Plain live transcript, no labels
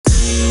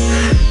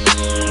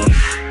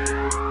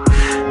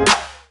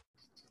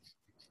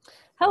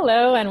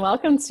Hello, and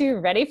welcome to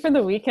Ready for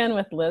the Weekend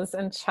with Liz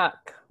and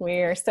Chuck. We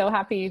are so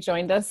happy you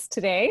joined us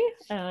today.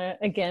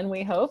 Again,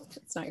 we hope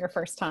it's not your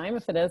first time.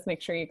 If it is,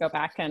 make sure you go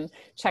back and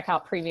check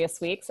out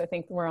previous weeks. I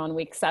think we're on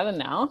week 7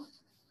 now.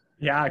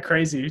 Yeah,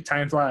 crazy.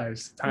 Time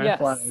flies. Time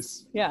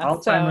flies. Yeah. All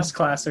timeless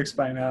classics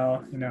by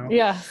now, you know.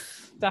 Yeah,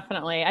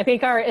 definitely. I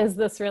think our Is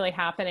This Really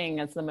Happening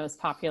is the most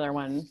popular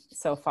one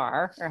so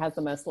far, or has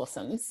the most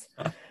listens.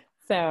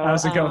 So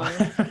how's it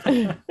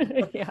going?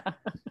 Yeah.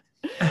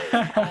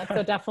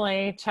 So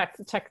definitely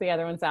check the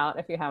other ones out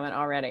if you haven't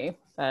already.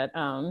 But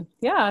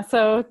yeah,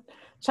 so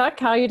Chuck,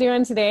 how are you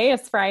doing today?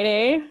 It's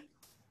Friday.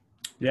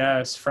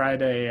 Yes,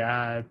 Friday,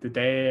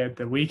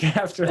 the week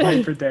after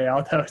Labor Day,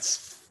 although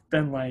it's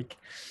been like,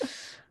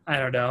 I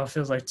don't know, it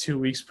feels like 2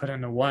 weeks put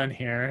into one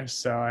here.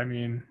 So, I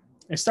mean,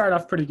 it started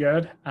off pretty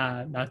good,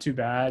 not too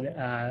bad.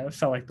 It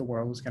felt like the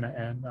world was going to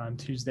end on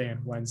Tuesday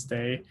and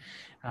Wednesday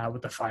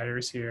with the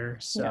fires here.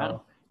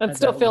 So yeah, it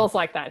still feels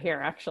like that here,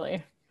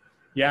 actually.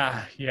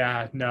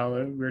 Yeah,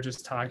 no, we were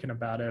just talking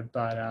about it,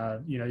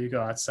 but you know, you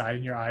go outside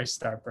and your eyes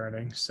start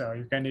burning, so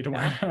you're gonna need to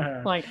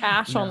wear like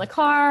ash on the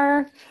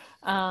car.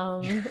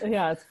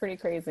 Yeah, it's pretty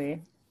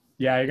crazy.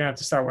 Yeah, you're gonna have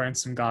to start wearing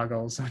some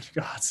goggles when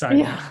you go outside.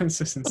 Yeah. It's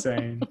just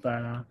insane,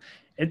 but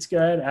it's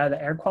good.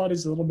 The air quality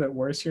is a little bit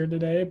worse here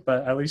today,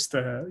 but at least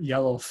the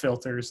yellow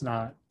filter is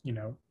not, you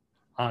know,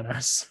 on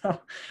us. So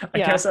I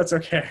guess that's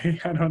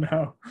okay. I don't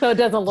know. So it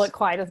doesn't look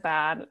quite as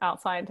bad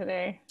outside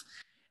today.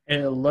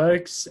 It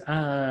looks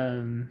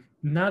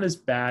not as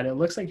bad. It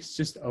looks like it's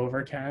just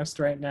overcast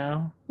right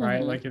now, right?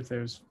 Mm-hmm. Like if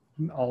there's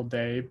all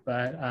day,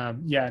 but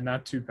yeah,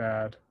 not too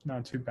bad.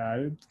 Not too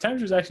bad. The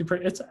temperature's actually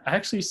pretty, it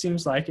actually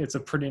seems like it's a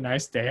pretty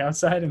nice day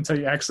outside until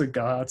you actually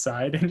go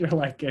outside and you're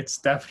like, it's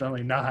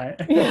definitely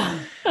not. Yeah.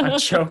 I'm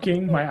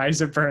choking, my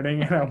eyes are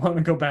burning, and I want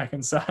to go back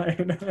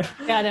inside.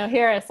 Yeah, no,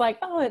 here it's like,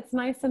 oh, it's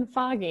nice and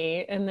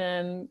foggy. And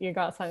then you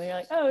go outside and you're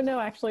like, oh no,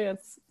 actually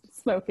it's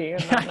smoky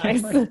and not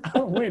nice. Like,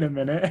 oh, wait a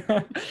minute.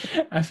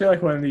 I feel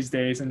like one of these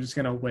days I'm just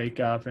gonna wake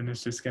up and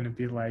it's just gonna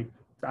be like,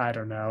 I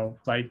don't know,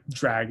 like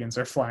dragons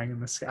are flying in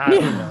the sky.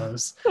 Who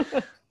knows?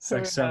 It's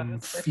like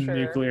some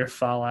nuclear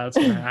fallout.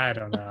 I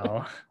don't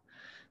know.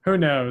 Who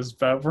knows?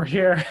 But we're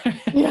here.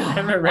 Yeah,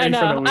 and we're ready for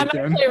the weekend.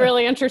 I'm actually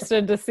really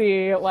interested to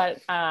see what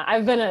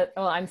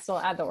I'm still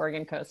at the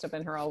Oregon coast. I've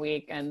been here all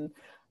week, and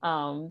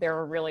there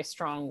were really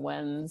strong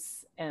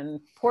winds in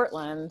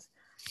Portland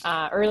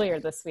earlier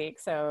this week,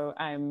 so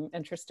I'm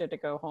interested to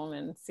go home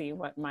and see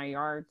what my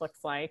yard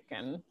looks like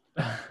and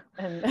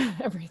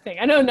everything.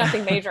 I know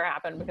nothing major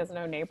happened because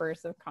no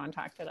neighbors have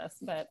contacted us,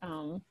 but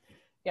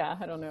yeah,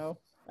 I don't know.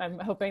 I'm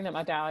hoping that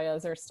my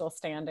dahlias are still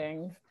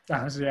standing.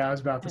 I was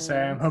about to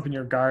say, I'm hoping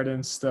your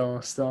garden's still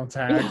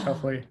intact. Yeah.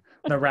 Hopefully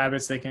the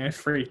rabbits, they can get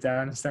freaked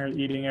out and start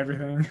eating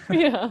everything.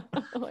 Yeah,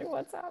 I'm like,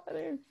 what's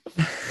happening?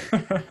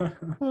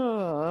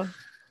 Oh.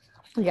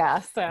 Yeah,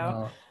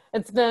 so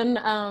it's been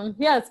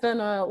it's been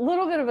a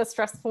little bit of a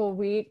stressful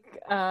week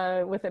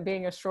with it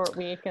being a short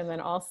week, and then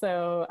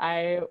also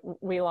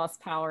we lost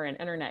power and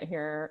internet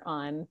here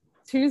on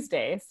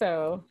Tuesday.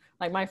 So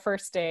like my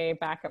first day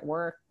back at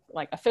work,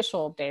 like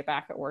official day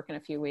back at work in a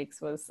few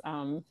weeks, was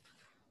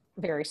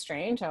very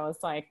strange. I was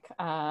like,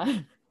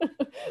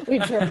 we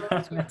drove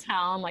to a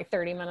town like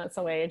 30 minutes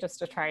away just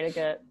to try to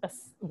get a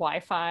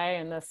Wi-Fi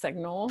and a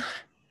signal.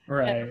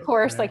 Right. And of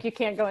course, like you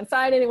can't go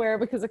inside anywhere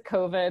because of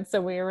COVID.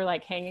 So we were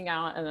like hanging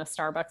out in a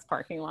Starbucks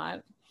parking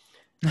lot.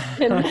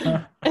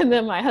 And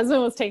then my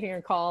husband was taking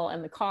a call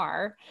in the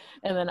car.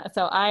 And then,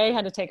 so I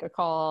had to take a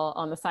call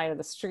on the side of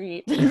the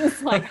street.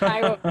 Just like,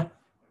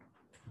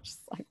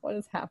 just like, what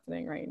is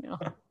happening right now?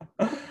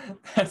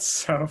 That's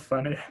so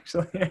funny,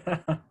 actually.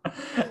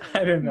 I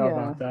didn't know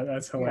about that.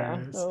 That's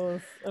hilarious. Yeah,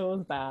 it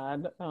was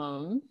bad.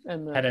 And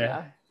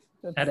then,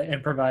 had to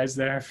improvise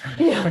there for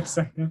a quick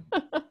second.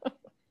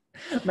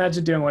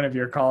 Imagine doing one of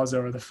your calls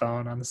over the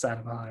phone on the side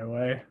of a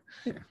highway.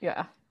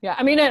 Yeah.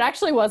 I mean, it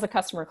actually was a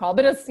customer call,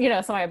 but it's,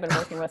 somebody I've been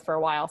working with for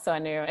a while, so I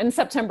knew. And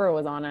September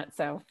was on it,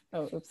 so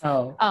oops.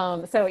 Oh.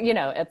 So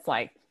it's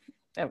like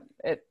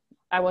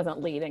I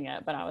wasn't leading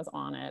it, but I was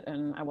on it,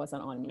 and I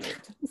wasn't on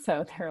mute.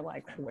 So they're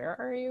like, "Where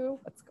are you?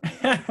 What's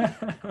going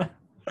on?"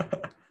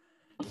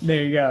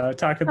 There you go.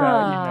 Talk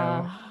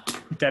about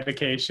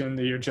dedication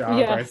to your job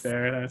right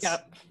there.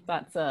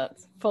 That's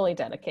it. Fully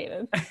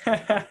dedicated.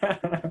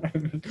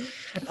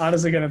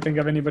 Honestly, couldn't think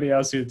of anybody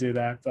else who'd do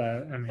that,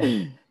 but I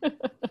mean,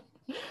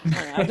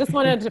 I just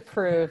wanted to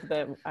prove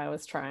that I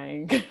was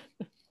trying.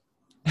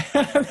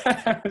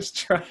 I was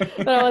trying.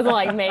 But I wasn't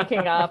like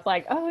making up,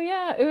 like, oh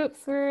yeah, oops,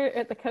 we're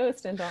at the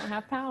coast and don't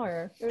have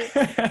power. I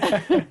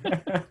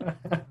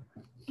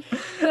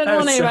didn't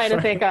want anybody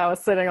to think I was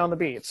sitting on the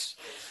beach.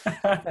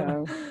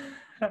 So.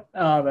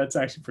 Oh, that's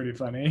actually pretty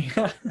funny.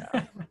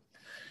 Yeah.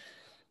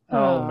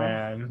 Oh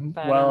man.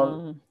 But,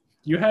 well,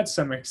 you had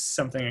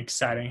something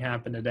exciting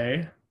happen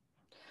today.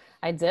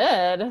 I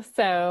did.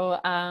 So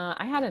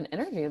I had an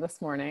interview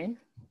this morning.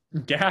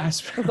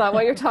 Gasp. Is that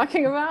what you're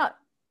talking about?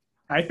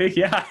 I think,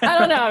 yeah. I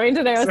don't know. I mean,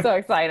 today was so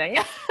exciting.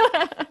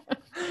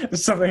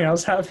 Does something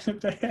else happen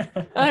today?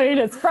 I mean,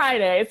 it's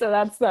Friday, so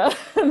that's the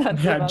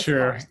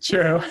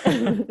true.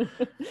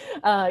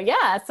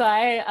 Yeah, so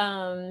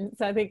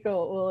I think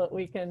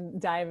we can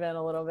dive in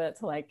a little bit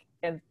to like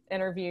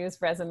interviews,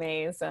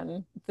 resumes,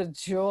 and the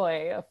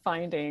joy of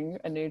finding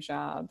a new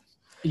job.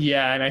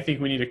 Yeah, and I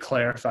think we need to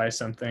clarify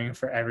something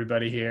for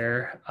everybody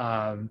here.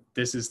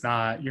 This is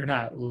not, you're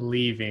not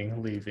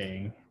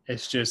leaving.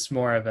 It's just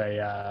more of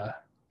a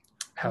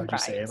how would you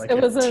say it? Like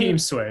a team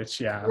switch.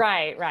 Yeah.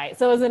 Right.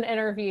 So it was an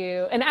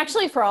interview. And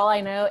actually, for all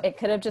I know, it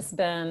could have just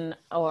been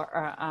a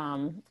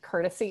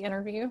courtesy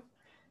interview.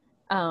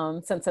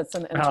 Since it's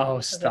an intern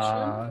position.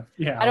 Stop.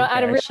 Yeah.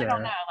 I really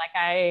don't know.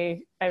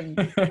 Like I'm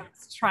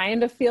trying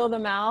to feel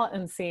them out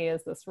and see,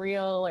 is this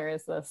real, or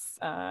is this,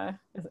 are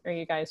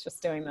you guys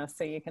just doing this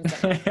so you can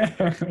say,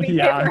 we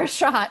give her a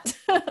shot.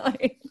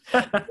 Like,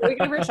 we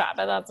give her a shot,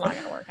 but that's not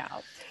going to work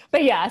out.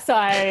 But yeah, so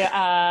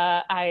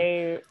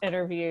I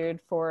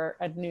interviewed for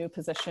a new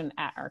position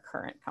at our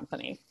current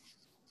company.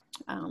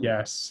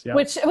 Yes. Yep.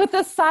 Which with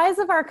the size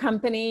of our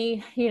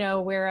company,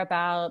 we're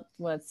about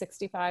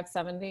 65,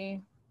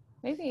 70,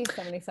 maybe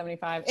 70,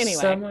 75.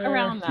 Anyway,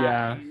 around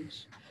that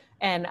range.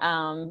 And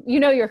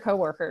your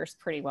coworkers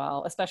pretty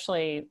well,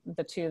 especially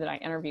the two that I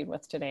interviewed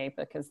with today,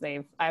 because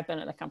I've been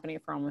at the company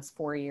for almost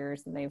 4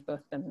 years and they've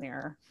both been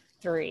there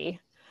 3.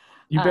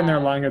 You've been there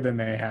longer than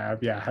they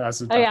have. Yeah, that's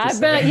that's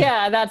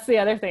the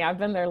other thing. I've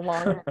been there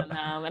longer than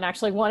them. And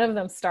actually one of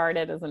them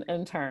started as an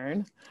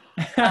intern.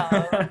 So,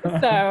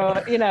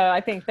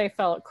 I think they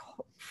felt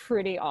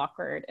pretty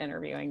awkward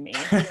interviewing me.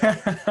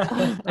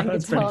 I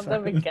could tell at the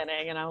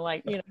beginning, and I'm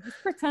like,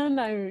 just pretend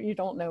you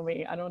don't know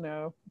me. I don't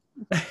know.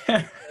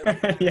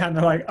 Yeah, and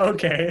they're like,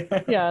 okay.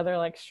 Yeah, they're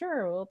like,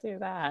 sure, we'll do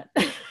that.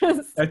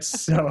 That's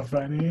so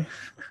funny.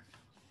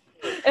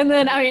 And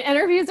then,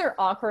 interviews are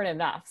awkward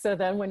enough. So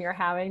then when you're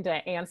having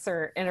to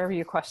answer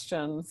interview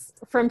questions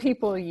from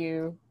people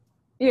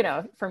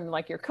from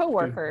like your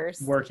coworkers.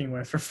 Been working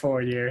with for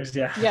 4 years.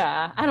 Yeah.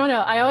 Yeah. I don't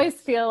know. I always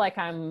feel like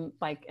I'm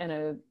like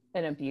in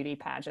a beauty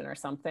pageant or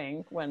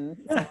something when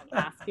someone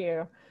asks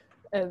you,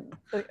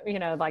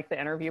 like the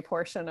interview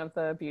portion of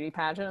the beauty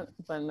pageant,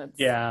 when it's,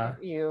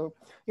 you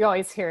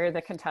always hear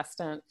the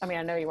contestant. I mean,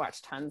 I know you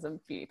watch tons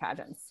of beauty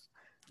pageants.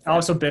 So. I've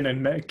also been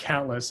in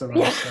countless of them.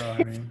 Yeah, so,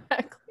 I mean.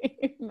 Exactly.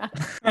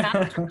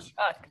 Master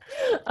Chuck.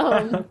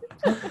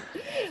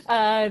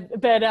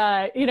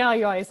 But you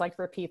always like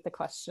repeat the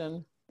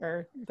question,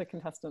 or the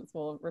contestants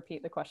will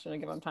repeat the question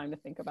and give them time to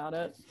think about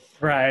it.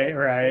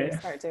 Right. You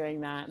start doing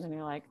that, and then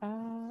you're like,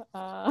 And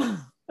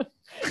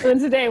then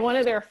today, one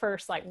of their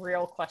first like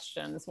real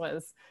questions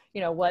was,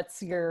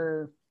 what's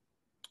your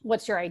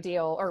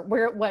ideal, or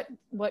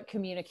what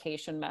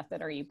communication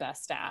method are you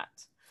best at?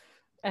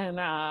 And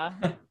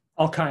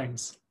all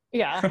kinds.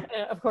 Yeah,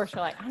 of course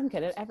you're like, I'm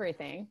good at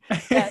everything.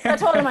 Yeah, so I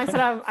told him, I said,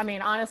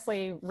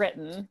 honestly,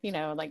 written,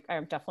 like I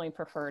definitely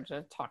prefer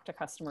to talk to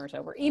customers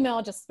over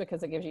email just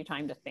because it gives you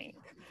time to think.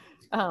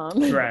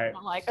 Right.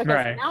 I'm like,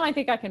 okay, so now I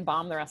think I can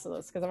bomb the rest of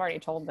this because I've already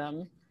told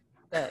them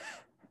that,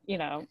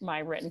 my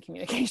written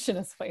communication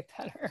is way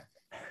better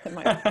than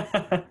my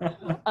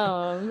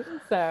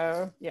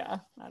so yeah,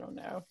 I don't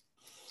know.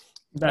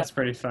 That's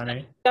pretty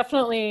funny.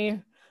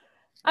 Definitely.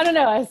 I don't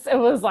know. It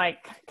was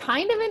like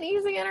kind of an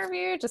easy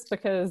interview just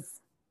because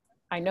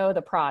I know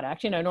the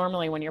product.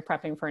 Normally when you're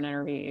prepping for an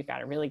interview, you've got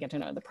to really get to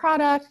know the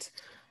product,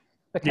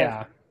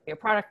 because your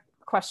product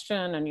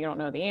question and you don't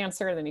know the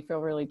answer, then you feel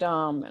really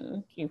dumb,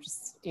 and you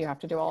have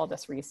to do all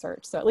this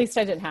research. So at least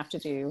I didn't have to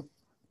do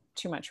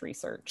too much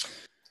research.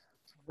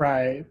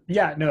 Right.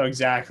 Yeah, no,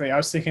 exactly. I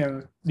was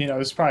thinking,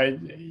 it's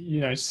probably,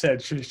 you said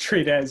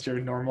treat it as your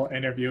normal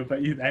interview,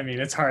 but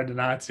it's hard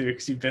not to,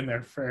 because you've been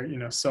there for,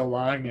 so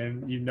long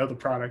and you know the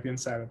product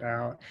inside and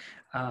out.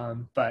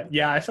 But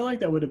yeah, I feel like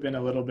that would have been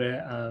a little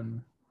bit,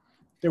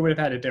 they would have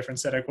had a different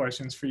set of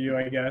questions for you,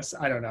 I guess.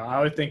 I don't know.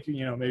 I would think,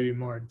 maybe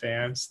more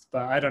advanced,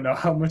 but I don't know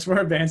how much more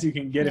advanced you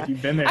can get if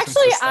you've been there.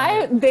 Actually,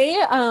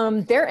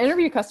 their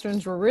interview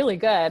questions were really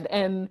good.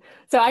 And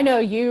so I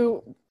know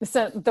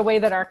the way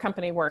that our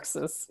company works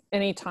is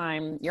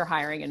anytime you're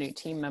hiring a new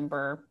team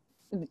member,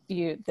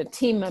 the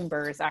team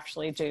members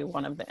actually do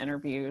one of the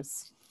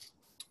interviews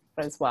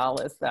as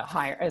well as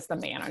the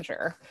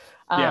manager.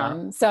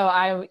 So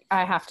I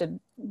have to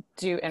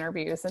do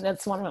interviews, and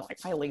it's one of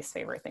my least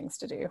favorite things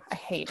to do. I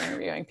hate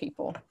interviewing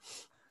people.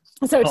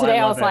 So today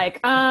I was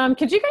like,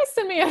 could you guys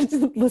send me a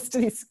list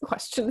of these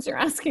questions you're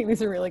asking?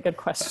 These are really good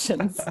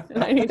questions,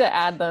 and I need to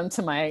add them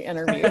to my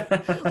interview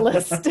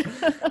list.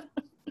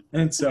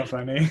 It's so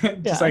funny.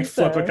 Just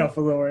flip a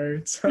couple of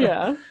words.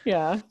 Yeah.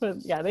 But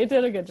yeah, they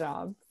did a good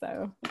job.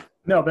 So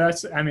no, but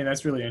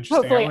that's really interesting.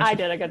 Hopefully I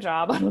did a good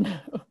job. I don't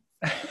know.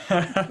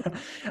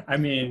 I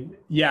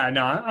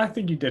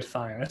think you did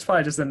fine. It's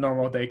probably just a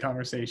normal day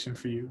conversation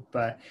for you,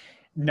 but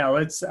no,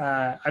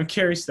 I'm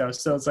curious though.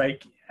 So it's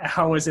like,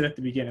 how was it at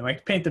the beginning?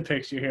 Like, paint the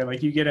picture here.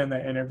 Like, you get in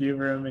the interview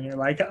room and you're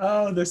like,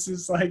 oh, this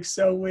is like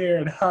so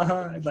weird.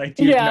 Like,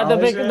 do you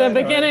the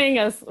beginning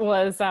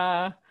was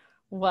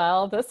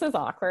well, this is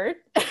awkward.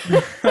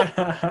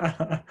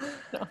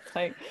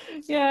 Like,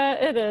 yeah,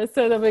 it is.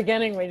 So the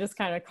beginning, we just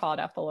kind of caught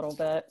up a little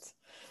bit.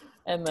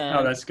 And then,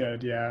 oh, that's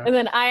good. Yeah. And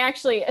then I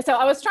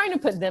was trying to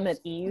put them at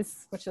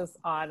ease, which is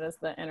odd as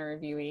the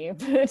interviewee,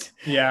 but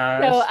yeah.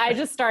 So I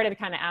just started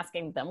kind of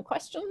asking them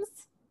questions.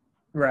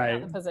 Right.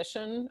 About the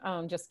position,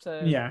 just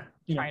to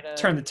try to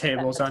turn the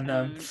tables on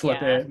them,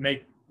 flip it,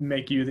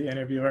 make you the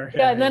interviewer.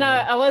 Yeah, and then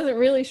I wasn't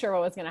really sure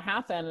what was going to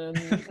happen, and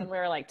we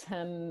were like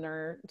 10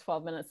 or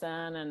 12 minutes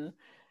in,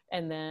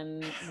 and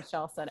then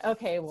Michelle said,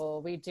 "Okay,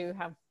 well,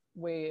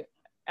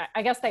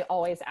 I guess they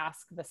always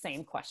ask the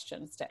same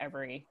questions to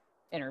every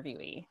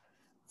interviewee."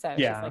 So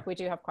she's like, "We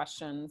do have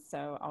questions,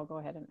 so I'll go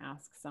ahead and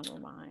ask some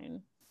of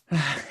mine."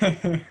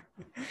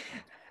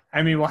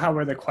 I mean, well, how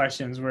were the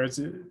questions?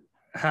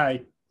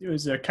 It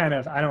was a kind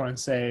of, I don't want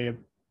to say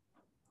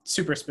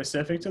super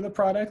specific to the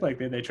product, like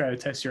they try to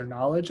test your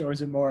knowledge, or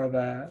is it more of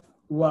a,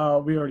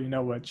 well, we already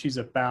know what she's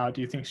about,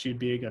 do you think she'd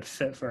be a good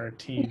fit for our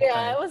team?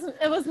 Yeah,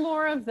 it was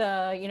more of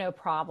the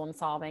problem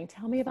solving,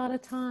 tell me about a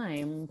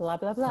time, blah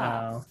blah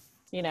blah.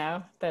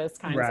 Those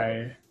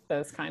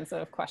kinds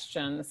of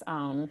questions.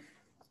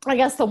 I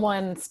guess the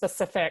one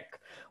specific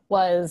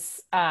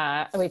was,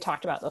 we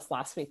talked about this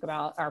last week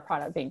about our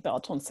product being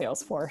built on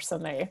Salesforce,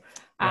 and they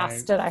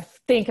asked it, I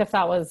think, if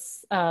that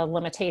was a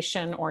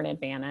limitation or an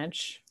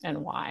advantage and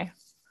why.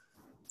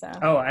 So.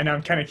 Oh, I know.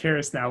 I'm kind of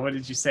curious now. What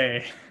did you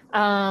say?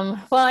 Well,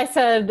 I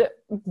said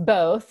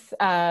both.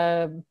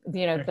 The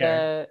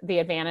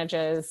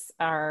advantages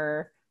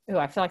are,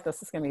 I feel like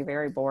this is going to be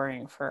very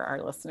boring for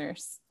our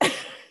listeners.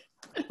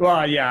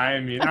 Well, yeah, I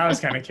mean, I was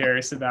kind of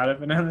curious about it,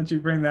 but now that you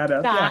bring that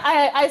up.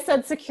 I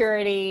said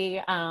security,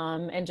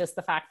 and just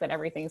the fact that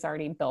everything's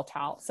already built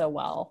out so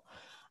well.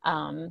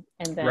 And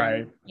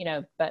then,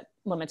 but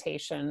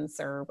limitations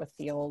are with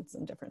fields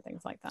and different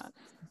things like that.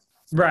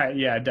 Right.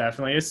 Yeah,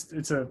 definitely.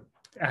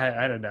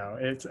 I don't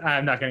know.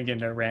 I'm not going to get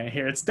into a rant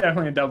here. It's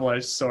definitely a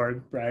double-edged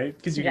sword, right?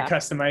 Because you can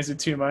customize it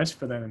too much,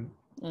 but then,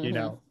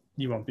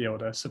 you won't be able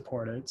to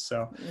support it.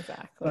 So,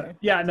 exactly. But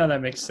yeah, no,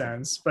 that makes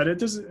sense. But it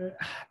doesn't,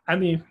 I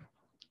mean,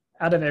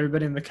 out of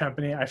everybody in the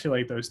company, I feel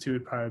like those two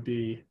would probably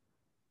be,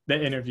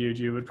 that interviewed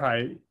you would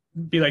probably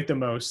be like the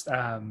most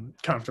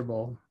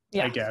comfortable,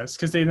 I guess.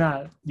 Because it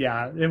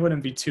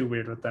wouldn't be too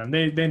weird with them.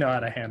 They know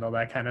how to handle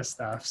that kind of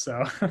stuff.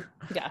 So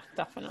yeah,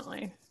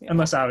 definitely. Yeah.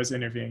 Unless I was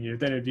interviewing you,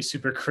 then it'd be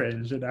super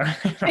cringe.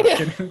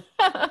 That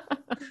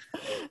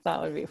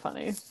would be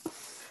funny.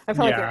 I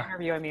feel like you're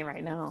interviewing me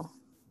right now.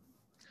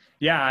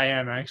 Yeah, I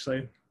am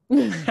actually.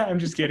 I'm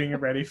just getting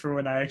ready for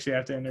when I actually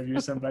have to interview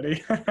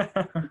somebody.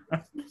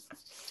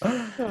 So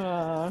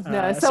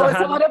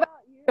what about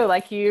you?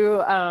 Like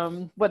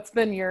what's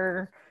been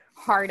your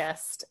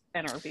hardest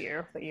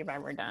interview that you've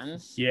ever done?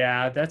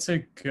 Yeah, that's a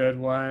good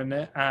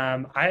one.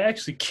 I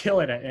actually kill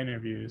it at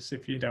interviews,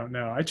 if you don't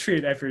know. I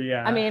treat every...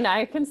 I mean,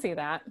 I can see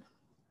that.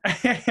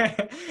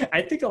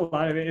 I think a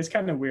lot of it is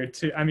kind of weird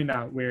too. I mean,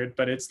 not weird,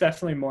 but it's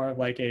definitely more of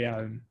like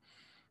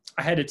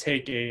I had to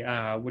take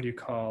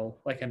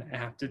like an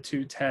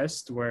aptitude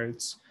test where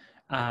it's,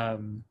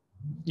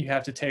 you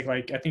have to take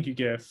I think you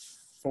get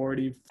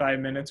 45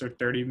 minutes or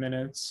 30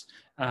 minutes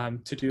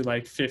to do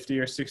like 50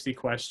 or 60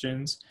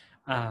 questions.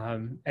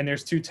 And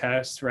there's two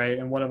tests, right?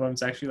 And one of them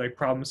is actually like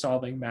problem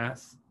solving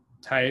math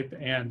type.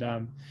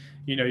 And,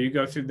 you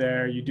go through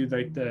there, you do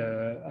like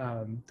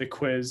the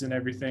quiz and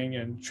everything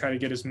and try to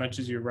get as much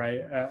as you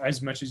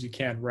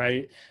can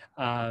right.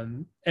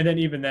 And then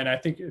even then, I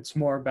think it's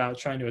more about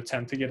trying to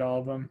attempt to get all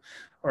of them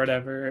or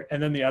whatever.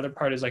 And then the other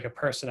part is like a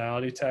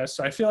personality test.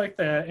 So I feel like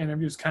the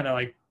interview is kind of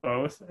like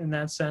both in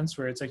that sense,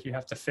 where it's like you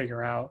have to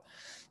figure out,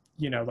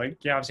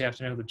 like you obviously have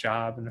to know the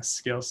job and the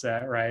skill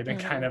set, right? And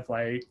kind of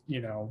like,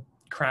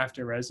 craft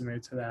a resume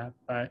to that.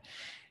 But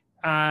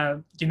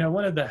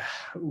one of the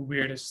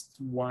weirdest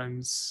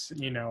ones,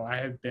 I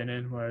have been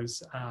in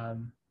was,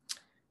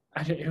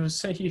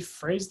 he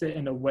phrased it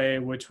in a way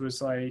which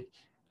was like,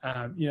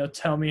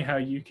 tell me how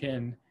you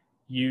can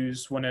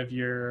use one of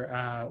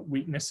your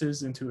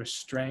weaknesses into a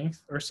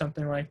strength or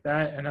something like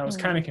that. And I was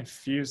kind of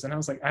confused, and I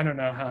was like, I don't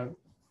know how,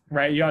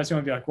 right? You always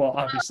want to be like, well,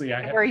 obviously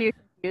I have. Were you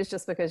confused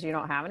just because you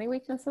don't have any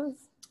weaknesses?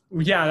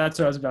 Yeah, that's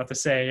what I was about to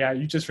say. Yeah,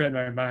 you just read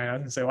my mind. I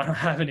was gonna say, well, I don't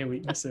have any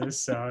weaknesses,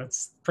 so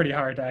it's pretty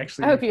hard to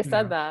actually. I hope you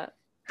said that.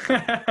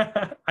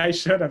 I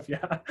should have,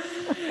 yeah.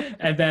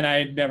 And then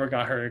I never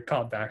got her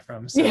called back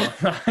from. So.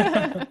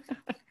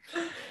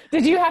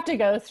 Did you have to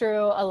go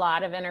through a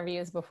lot of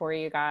interviews before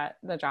you got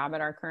the job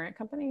at our current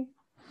company?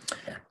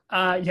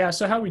 Yeah,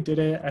 so how we did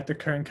it at the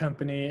current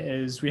company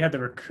is we had the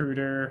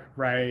recruiter,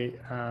 right?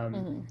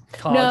 No,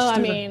 I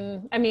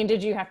mean,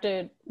 did you have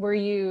to,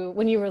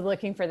 when you were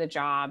looking for the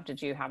job,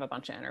 did you have a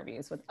bunch of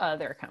interviews with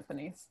other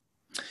companies?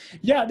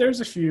 Yeah,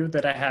 there's a few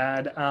that I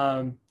had.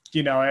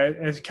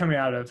 As coming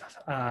out of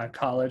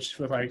college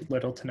with like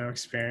little to no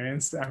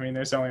experience, I mean,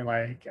 there's only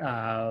like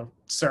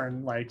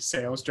certain like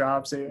sales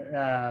jobs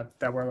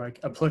that were like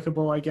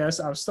applicable, I guess.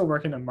 I was still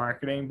working in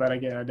marketing, but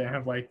again, I didn't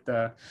have like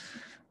the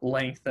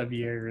length of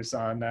years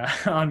on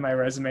on my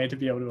resume to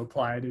be able to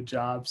apply to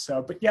jobs.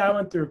 So, but yeah, I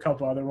went through a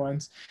couple other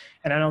ones,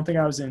 and I don't think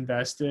I was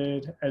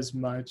invested as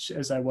much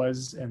as I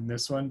was in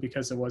this one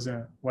because it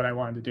wasn't what I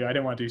wanted to do. I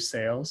didn't want to do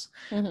sales.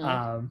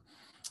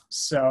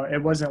 So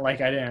it wasn't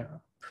like I didn't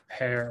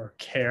prepare or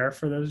care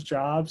for those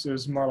jobs. It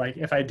was more like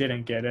if I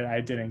didn't get it,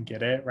 I didn't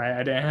get it, right?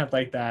 I didn't have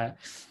like that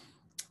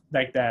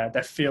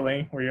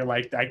feeling where you're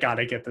like, I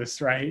gotta get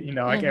this right, you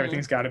know, like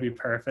everything's got to be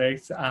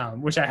perfect,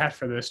 which I had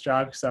for this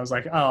job because I was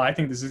like, oh, I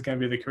think this is going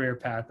to be the career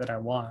path that I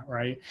want,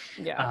 right?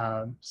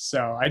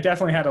 So I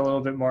definitely had a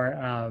little bit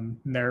more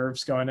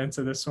nerves going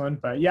into this one,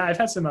 but yeah, I've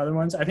had some other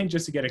ones, I think,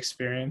 just to get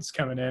experience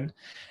coming in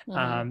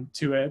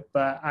to it.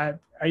 But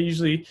I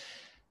usually,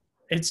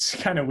 it's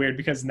kind of weird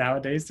because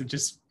nowadays they're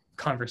just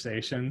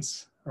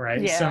conversations,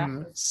 right?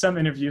 Some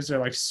interviews are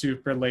like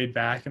super laid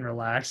back and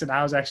relaxed, and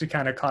I was actually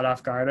kind of caught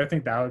off guard. I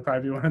think that would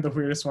probably be one of the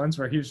weirdest ones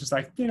where he was just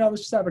like, you know,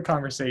 let's just have a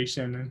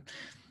conversation, and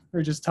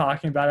we are just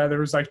talking about it. There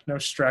was like no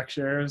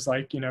structure. It was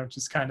like, you know,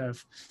 just kind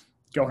of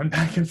going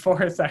back and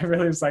forth. I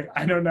really was like,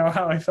 I don't know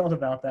how I felt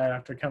about that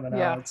after coming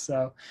out.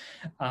 So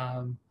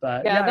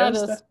but yeah, that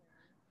is,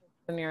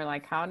 and you're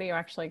like, how do you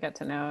actually get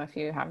to know if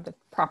you have the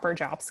proper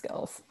job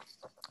skills?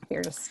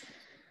 You're just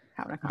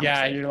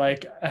yeah, you're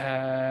like,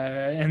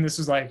 and this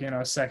was like, you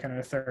know, second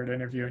or third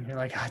interview, and you're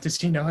like, does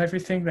he know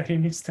everything that he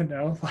needs to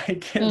know?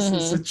 Like, is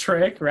this a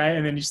trick, right?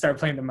 And then you start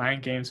playing the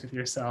mind games with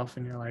yourself,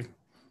 and you're like,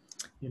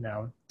 you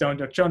know, don't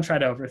try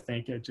to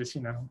overthink it, just,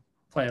 you know,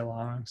 play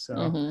along.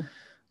 So,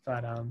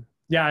 but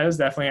yeah, it was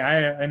definitely,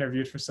 I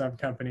interviewed for some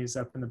companies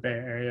up in the Bay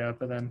Area,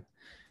 but then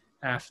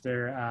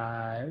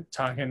after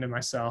talking to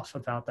myself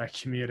about that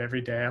commute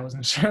every day, I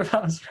wasn't sure if I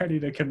was ready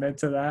to commit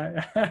to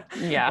that.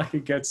 Like a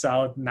good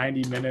solid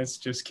 90 minutes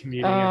just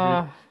commuting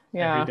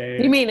every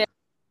day. You mean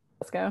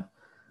let's go?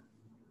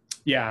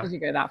 Yeah. Did you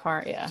go that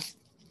far?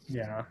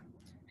 Yeah.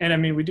 And I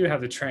mean, we do have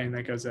the train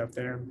that goes up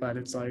there, but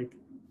it's like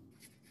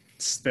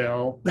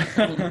still.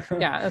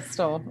 Yeah, it's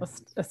still,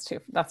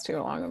 that's too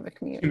long of a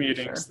commute.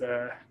 Commuting's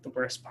the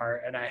worst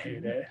part, and I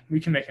hate it. We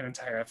can make an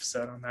entire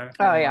episode on that.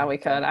 Oh yeah, we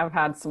could. I've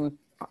had some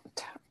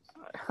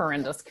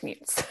horrendous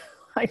commutes.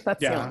 Like that's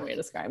the only way to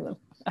describe them.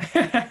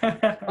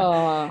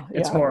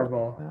 It's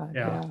horrible.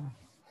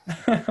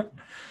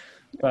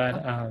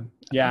 But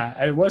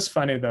yeah, it was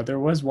funny though. There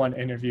was one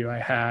interview I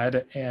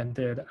had, and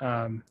it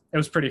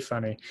was pretty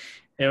funny.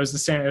 It was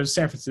San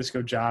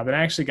Francisco job, and I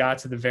actually got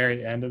to the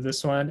very end of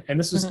this one, and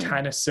this was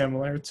kind of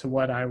similar to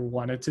what I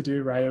wanted to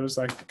do, right? It was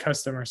like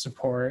customer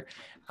support,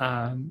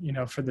 you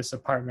know, for this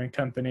apartment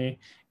company,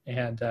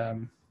 and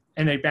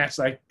they matched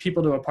like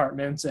people to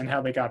apartments, and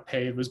how they got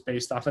paid was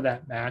based off of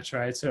that match,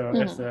 right? So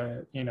if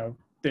you know,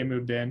 they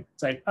moved in,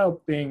 it's like, oh,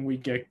 we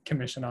get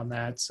commission on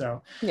that.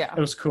 So it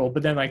was cool.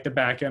 But then like the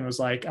back end was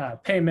like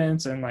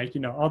payments and like,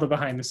 you know, all the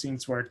behind the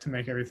scenes work to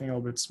make everything a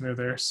little bit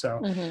smoother.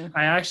 So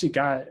I actually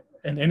got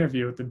an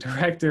interview with the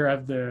director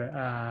of the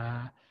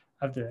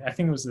I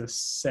think it was the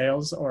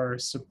sales or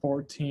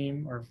support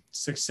team or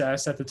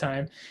success at the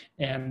time,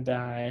 and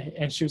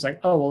she was like,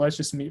 oh, well, let's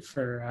just meet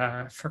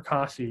for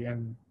coffee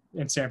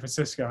in San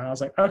Francisco. And I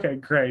was like, okay,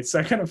 great. So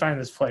I couldn't find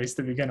this place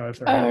to begin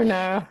with, right? Oh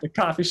no. The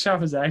coffee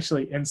shop is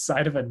actually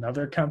inside of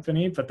another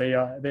company, but they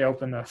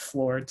opened the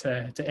floor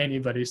to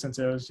anybody since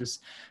it was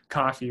just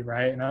coffee,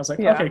 right? And I was like,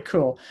 okay,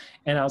 cool.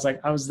 And I was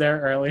like, I was there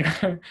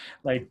earlier,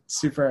 like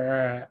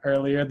super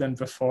earlier than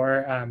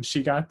before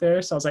she got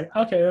there. So I was like,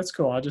 okay, that's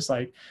cool. I'll just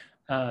like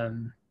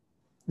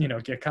you know,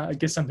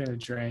 get something to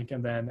drink,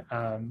 and then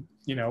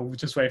you know,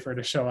 just wait for her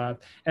to show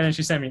up. And then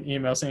she sent me an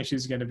email saying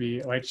she's going to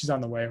be like, she's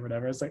on the way or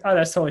whatever. It's like, oh,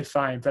 that's totally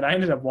fine. But I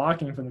ended up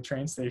walking from the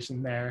train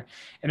station there,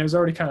 and it was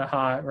already kind of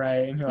hot,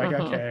 right? And you're like,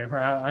 okay,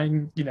 well, I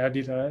you know,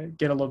 need to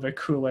get a little bit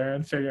cooler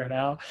and figure it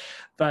out.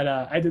 But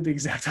I did the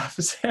exact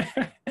opposite.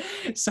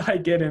 So I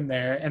get in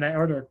there and I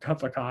order a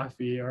cup of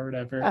coffee or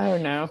whatever. Oh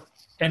no.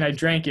 And I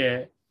drank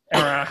it,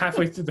 and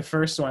halfway through the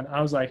first one,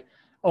 I was like,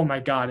 oh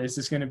my God, is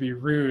this going to be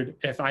rude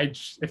if I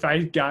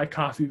got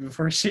coffee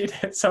before she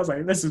did? So I was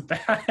like, this is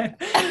bad.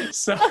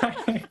 So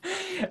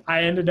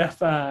I ended up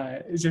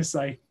just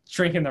like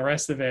drinking the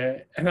rest of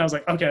it. And I was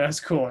like, okay, that's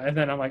cool. And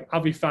then I'm like,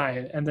 I'll be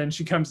fine. And then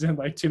she comes in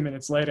like 2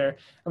 minutes later.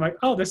 I'm like,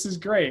 oh, this is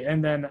great.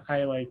 And then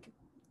I like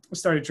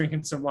started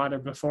drinking some water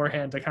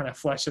beforehand to kind of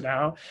flush it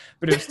out,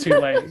 but it was too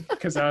late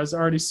because I was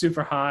already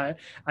super hot.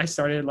 I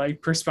started like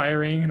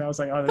perspiring, and I was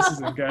like, oh, this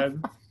isn't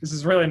good. This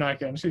is really not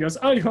good. And she goes,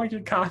 oh, you want to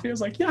get coffee? I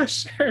was like, yeah,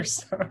 sure.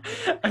 So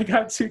I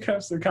got 2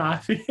 cups of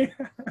coffee.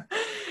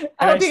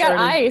 I hope you got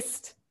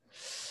iced.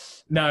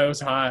 No, it was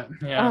hot.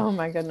 Yeah. Oh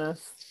my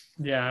goodness.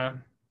 Yeah.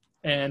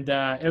 And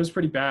it was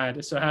pretty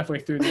bad. So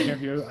halfway through the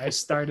interview,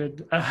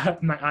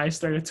 my eyes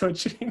started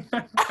twitching.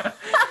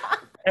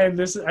 And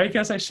this, I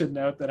guess I should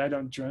note that I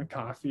don't drink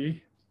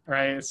coffee,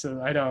 right? So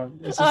I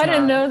don't. I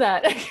didn't know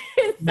that.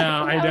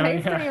 No, I don't.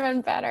 Makes it even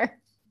better.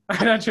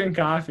 I don't drink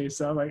coffee,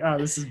 so I'm like, oh,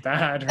 this is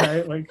bad,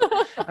 right? Like,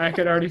 I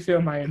could already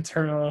feel my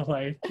internal,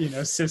 like, you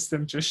know,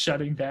 system just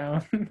shutting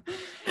down.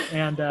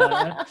 And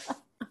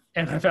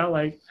And I felt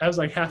like I was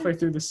like halfway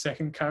through the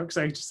second cup because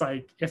I just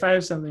like, if I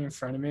have something in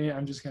front of me,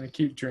 I'm just going to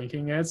keep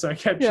drinking it. So I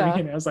kept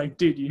drinking it. I was like,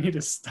 dude, you need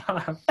to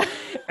stop.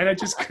 And I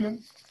just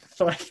couldn't,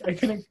 like, I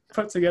couldn't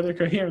put together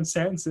coherent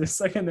sentences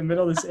like in the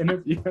middle of this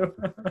interview.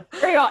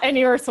 And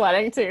you were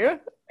sweating too?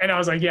 And I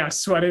was like, yeah,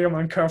 sweating. I'm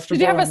uncomfortable.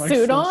 Did you have a like,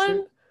 suit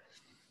on?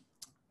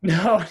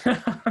 No.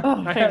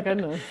 Oh, thank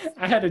goodness.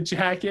 I had a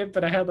jacket,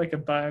 but I had like a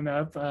button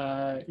up,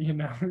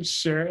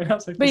 shirt. And I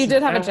was like, but you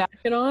did have a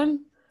jacket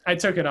on? I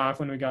took it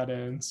off when we got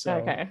in. So.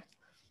 Okay.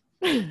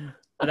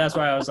 But that's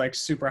why I was like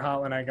super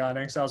hot when I got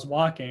in. So I was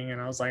walking and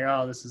I was like,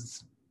 oh, this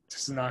is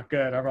not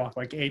good. I walked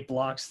like 8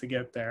 blocks to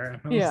get there.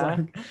 And I was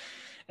like,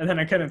 and then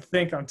I couldn't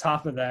think on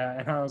top of that.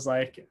 And I was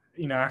like,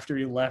 after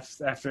we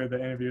left, after the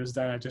interview was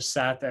done, I just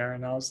sat there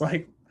and I was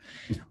like,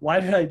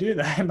 why did I do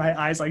that? And my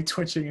eyes like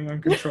twitching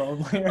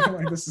uncontrollably. I'm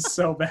like, this is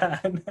so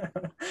bad.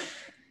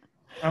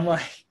 I'm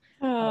like,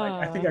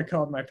 I think I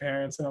called my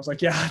parents and I was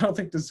like, yeah, I don't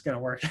think this is going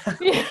to work.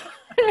 Yeah.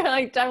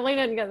 Like, definitely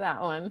didn't get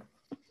that one.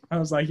 I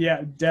was like,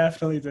 yeah,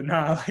 definitely did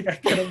not. Like, I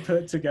couldn't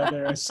put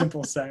together a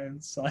simple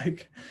sentence.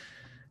 Like,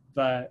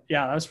 but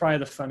yeah, that was probably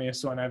the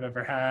funniest one I've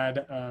ever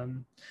had.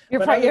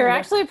 You're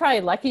actually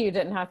probably lucky you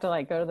didn't have to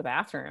like go to the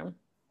bathroom.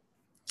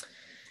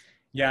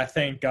 Yeah,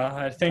 thank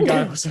God. Thank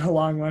God it wasn't a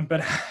long one.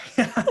 But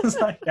I was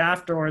like,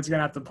 afterwards,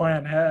 gonna have to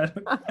plan ahead.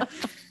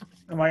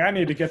 I'm like, I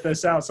need to get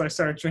this out. So I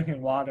started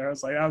drinking water. I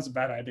was like, that was a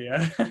bad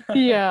idea.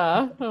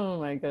 Yeah. Oh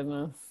my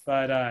goodness.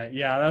 But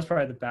yeah, that was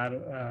probably the bad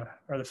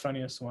or the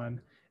funniest one.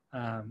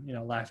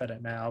 Laugh at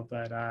it now.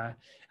 But I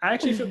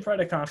actually feel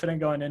pretty confident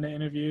going into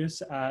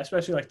interviews,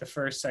 especially like the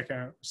first,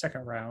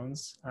 second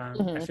rounds.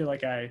 I feel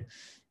like I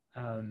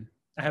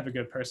have a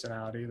good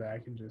personality that I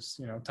can just,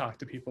 talk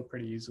to people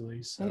pretty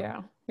easily. So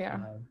yeah.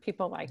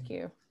 People like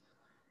you.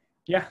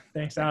 Yeah,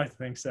 thanks. I like to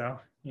think so.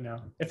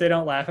 If they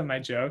don't laugh at my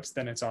jokes,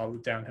 then it's all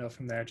downhill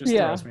from there. It just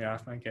throws me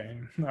off my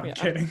game. No, I'm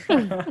kidding.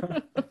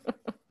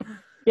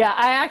 Yeah,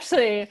 I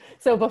actually,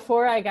 so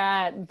before I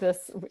got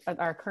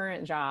our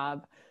current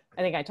job,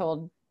 I think I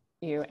told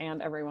you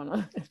and everyone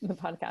on the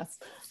podcast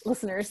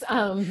listeners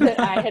that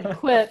I had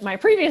quit my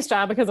previous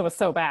job because it was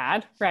so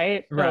bad,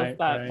 right? Right.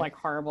 That like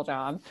horrible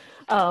job.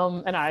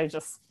 And I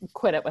just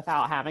quit it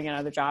without having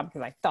another job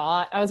because I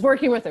thought I was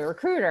working with a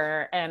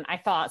recruiter and I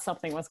thought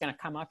something was going to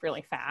come up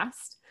really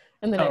fast.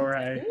 And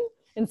then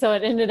and so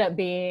it ended up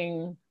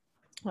being,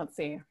 let's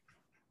see,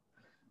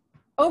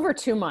 over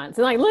 2 months,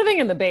 and like living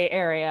in the Bay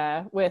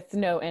Area with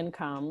no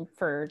income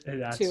for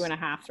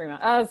 2.5, 3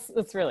 months.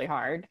 It's really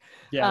hard.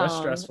 Yeah, that's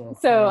stressful.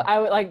 So I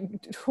would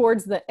like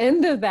towards the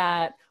end of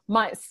that,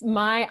 my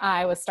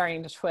eye was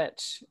starting to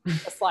twitch,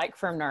 just like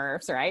from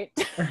nerves, right?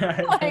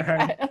 Right.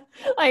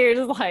 Like you're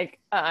just like,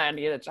 I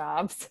need a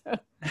job. So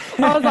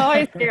I was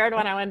always scared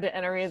when I went to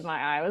interviews, my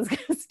eye was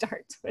going to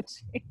start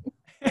twitching.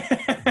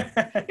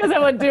 Because I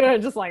would do it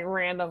just like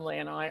randomly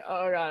and I'm like,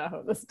 oh god, I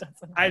hope this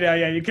doesn't. I know,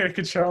 yeah, you couldn't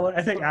control it.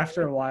 I think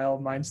after a while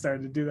mine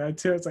started to do that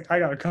too. It's like, I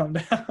gotta calm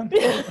down.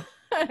 I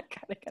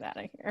gotta get out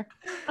of here.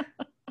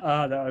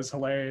 Oh, that was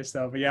hilarious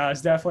though. But yeah,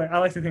 it's definitely, I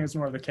like to think it's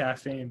more of the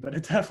caffeine, but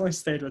it definitely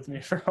stayed with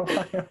me for a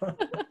while.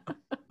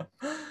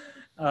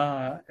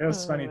 It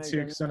was funny too,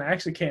 because when I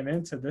actually came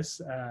into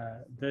this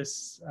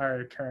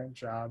our current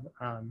job,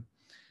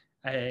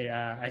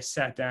 I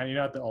sat down,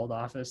 at the old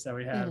office that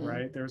we had,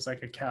 right? There was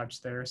like a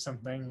couch there or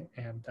something.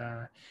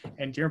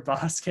 And your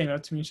boss came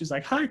up to me and she's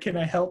like, hi, can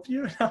I help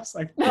you? And I was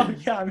like, oh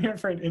yeah, I'm here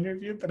for an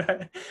interview, but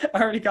I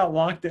already got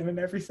walked in and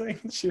everything.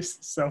 She was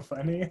so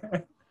funny.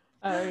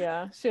 Oh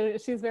yeah.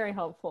 She's very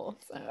helpful.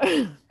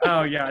 So.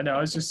 Oh yeah, no,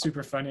 it was just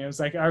super funny. It was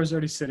like, I was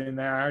already sitting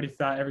there. I already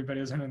thought everybody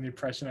was under the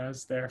impression I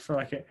was there for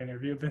like an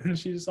interview, but then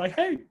she's like,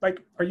 hey,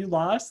 like, are you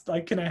lost?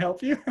 Like, can I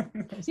help you?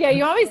 Yeah,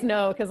 you always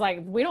know, because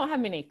like we don't have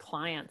many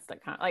clients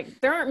that come,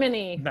 like there aren't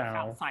many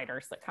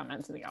outsiders that come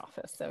into the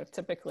office. So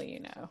typically,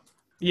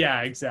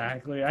 Yeah,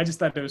 exactly. I just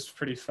thought it was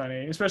pretty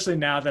funny, especially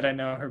now that I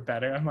know her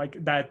better. I'm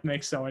like, that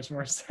makes so much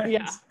more sense.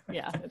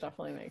 Yeah, it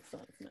definitely makes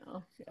sense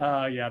now.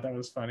 Yeah, that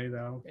was funny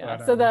though. Yeah.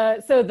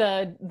 But, so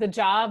the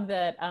job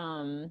that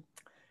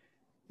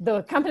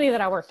the company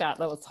that I worked at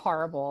that was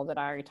horrible, that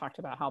I already talked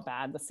about how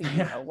bad the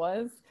CEO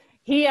was.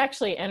 He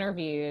actually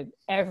interviewed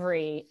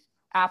every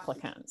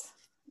applicant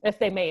if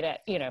they made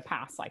it,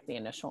 past like the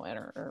initial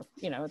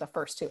the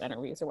first 2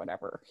 interviews or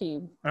whatever.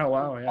 He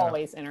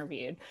always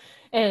interviewed.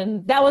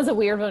 And that was a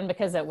weird one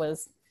because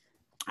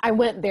I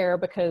went there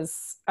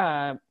because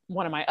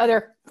one of my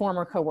other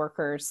former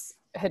coworkers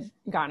had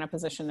gotten a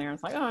position there. I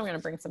was like, oh, I'm going to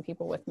bring some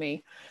people with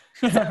me.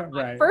 So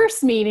my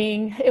first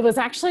meeting, it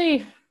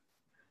wasn't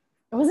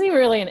even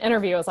really an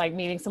interview. It was like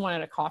meeting someone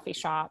at a coffee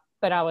shop,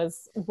 but I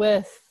was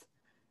with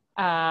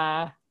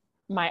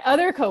my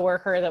other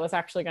coworker that was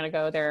actually going to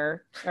go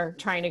there or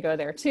trying to go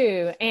there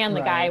too. And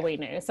the guy we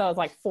knew. So it was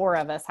like 4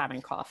 of us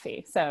having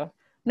coffee. So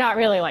not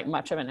really like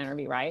much of an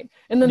interview. Right.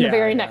 And then the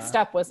very next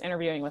step was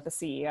interviewing with the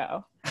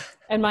CEO,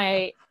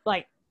 and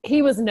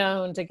he was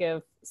known to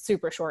give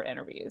super short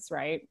interviews.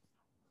 Right.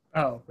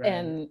 Oh, right.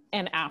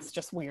 and ask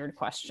just weird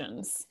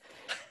questions.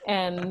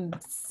 And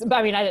but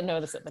I mean, I didn't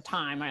know this at the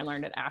time. I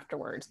learned it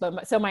afterwards.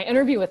 But so my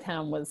interview with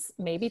him was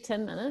maybe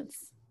 10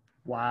 minutes.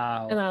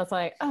 Wow. And then I was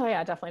like, oh yeah,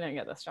 I definitely didn't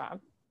get this job.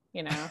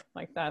 You know,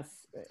 like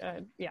that's,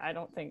 yeah, I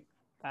don't think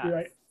that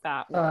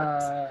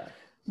worked.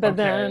 But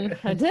then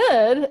I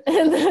did.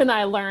 And then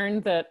I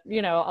learned that,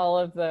 you know, all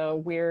of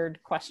the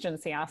weird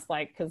questions he asked,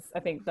 like, because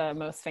I think the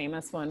most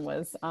famous one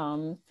was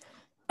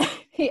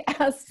he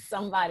asked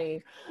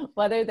somebody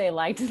whether they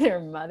liked their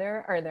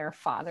mother or their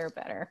father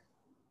better.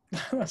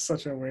 That's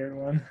such a weird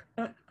one.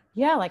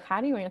 Yeah, like, how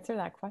do you answer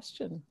that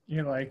question?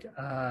 You're like,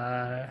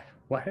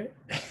 what?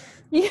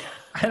 Yeah.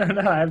 I don't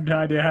know. I have no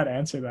idea how to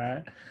answer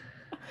that.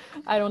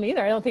 I don't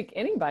either. I don't think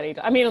anybody,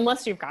 I mean,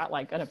 unless you've got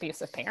like an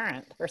abusive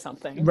parent or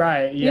something.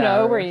 Right, yeah. You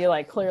know, where you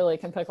like clearly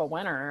can pick a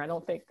winner. I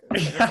don't think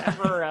there's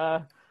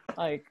ever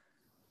like,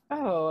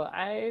 oh,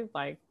 I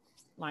like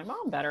my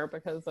mom better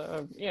because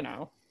of, you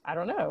know, I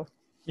don't know.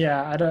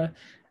 Yeah, I don't.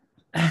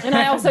 And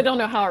I also don't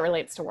know how it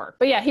relates to work.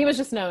 But yeah, he was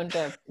just known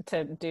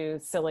to do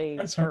silly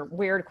or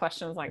weird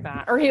questions like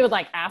that. Or he would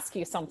like ask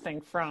you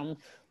something from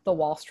the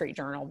Wall Street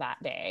Journal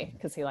that day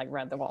because he like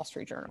read the Wall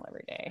Street Journal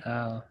every day.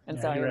 Oh, and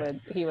yeah, so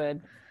he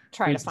would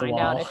try to find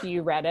out if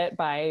you read it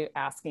by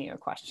asking you a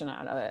question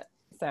out of it.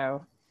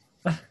 So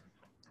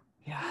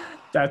yeah.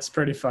 That's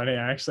pretty funny,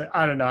 actually.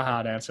 I don't know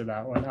how to answer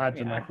that one. I'd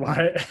been like,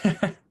 what?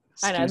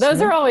 I know.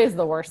 Those are always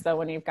the worst, though,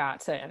 when you've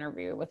got to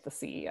interview with the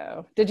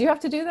CEO. Did you have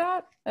to do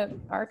that at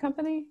our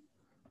company?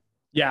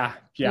 Yeah.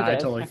 I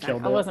totally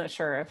killed it. I wasn't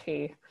sure if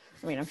he,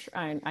 I mean, I'm sure,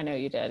 I know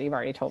you did. You've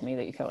already told me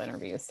that you kill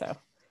interviews, so.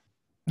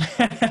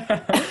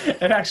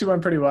 It actually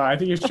went pretty well. I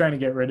think he was trying to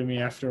get rid of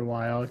me after a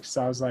while because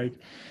I was like,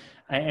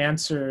 I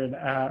answered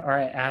or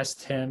I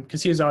asked him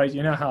because he was always,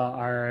 you know how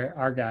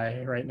our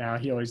guy right now,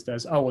 he always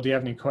does, oh, well, do you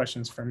have any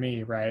questions for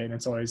me, right? And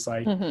it's always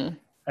like,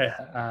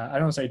 I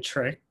don't say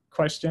trick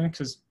question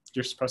because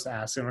you're supposed to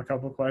ask him a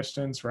couple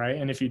questions, right?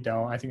 And if you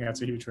don't, I think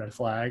that's a huge red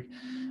flag.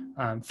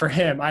 For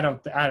him, I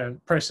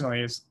don't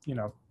personally, is, you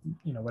know,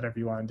 whatever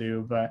you want to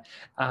do, but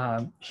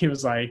he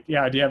was like,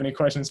 yeah, do you have any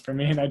questions for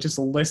me? And I just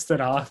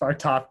listed off our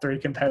top 3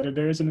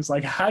 competitors and it's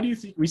like, how do you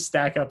think we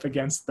stack up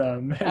against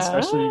them?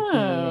 Especially in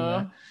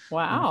the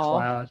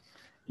cloud.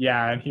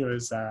 Yeah. And he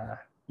was,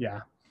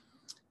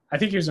 I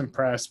think he was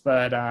impressed,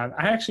 but I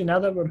actually, now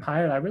that I'm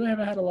hired, I really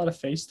haven't had a lot of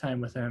FaceTime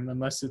with him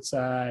unless it's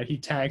he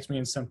tags me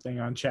in something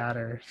on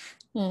Chatter.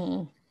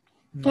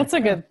 That's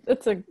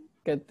a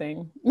good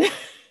thing.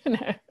 No,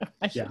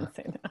 I shouldn't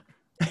say that.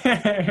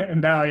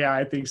 No, yeah,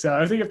 I think so.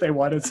 I think if they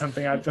wanted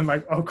something, I'd been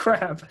like, oh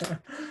crap.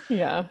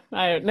 Yeah,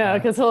 I know,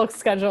 because he'll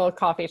schedule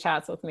coffee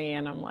chats with me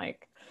and I'm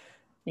like,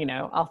 you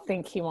know, I'll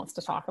think he wants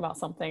to talk about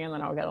something and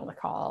then I'll get on the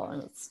call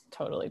and it's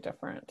totally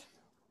different.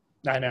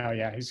 I know,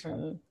 yeah. He's got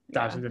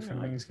lots of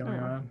different things going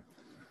on.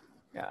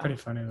 Yeah. Pretty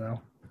funny,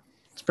 though.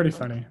 It's pretty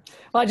funny.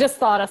 Well, I just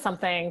thought of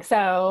something.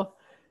 So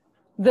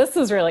this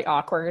is really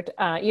awkward.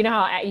 You know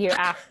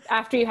how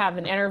after you have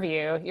an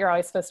interview, you're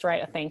always supposed to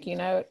write a thank you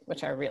note,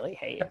 which I really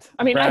hate.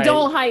 I mean, I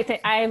don't hate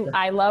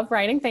I love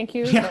writing thank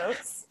you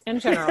notes in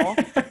general,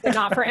 but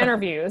not for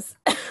interviews.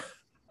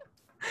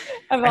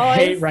 I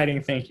hate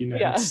writing thank you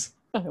notes.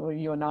 Yeah. Well,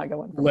 you are not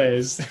going for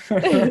Liz.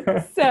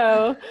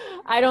 So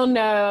I don't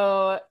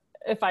know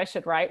if I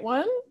should write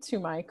one to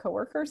my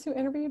coworkers who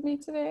interviewed me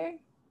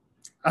today.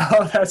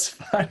 Oh, that's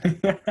funny.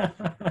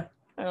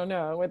 I don't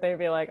know. Would they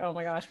be like, oh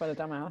my gosh, what a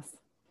dumbass?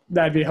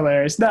 That'd be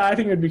hilarious. No, I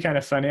think it would be kind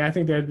of funny. I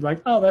think they'd be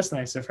like, oh, that's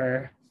nice of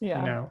her. Yeah.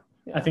 You know,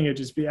 I think it's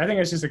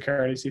just a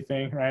courtesy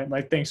thing, right?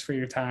 Like, thanks for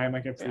your time.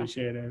 Like, I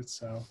appreciate it.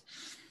 So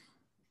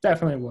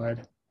definitely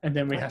would. And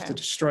then we have to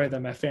destroy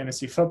them at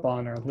fantasy football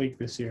in our league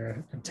this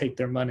year and take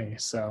their money.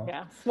 So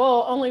yeah,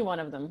 well, only one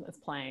of them is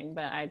playing,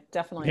 but I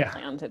definitely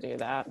plan to do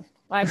that.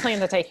 Well, I plan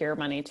to take your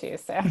money too.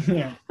 So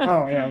yeah.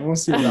 Oh yeah, we'll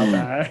see about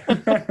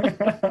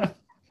that.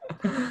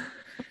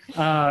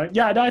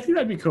 Yeah, no, I think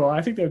that'd be cool.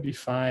 I think that would be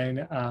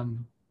fine.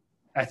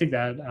 I think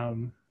that,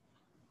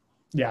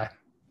 yeah,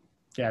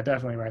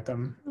 definitely write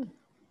them.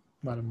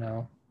 Let them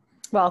know.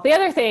 Well, the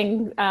other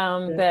thing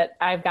that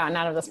I've gotten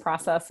out of this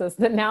process is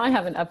that now I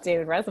have an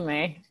updated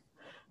resume.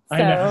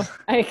 So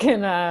I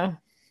can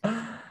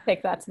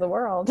take that to the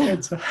world.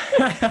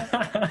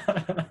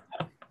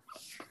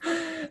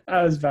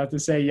 I was about to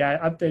say,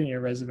 updating your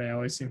resume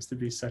always seems to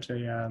be such a,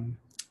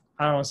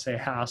 I don't want to say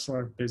hassle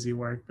or busy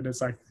work, but it's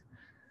like,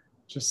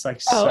 just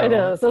like, it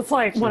is. It's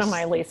like one of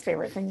my least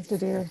favorite things to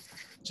do.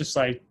 Just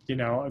like, you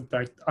know,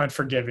 like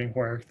unforgiving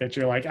work that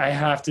you're like, I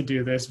have to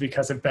do this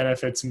because it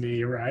benefits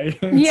me, right?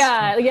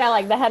 Yeah.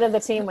 Like the head of the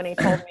team, when he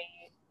told me,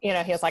 you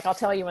know, he was like, I'll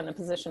tell you when the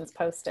position's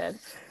posted.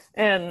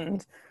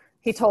 And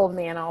he told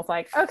me, and I was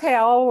like, okay,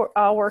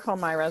 I'll work on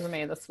my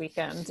resume this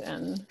weekend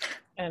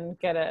and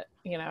get it,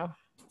 you know,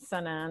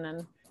 sent in.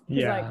 And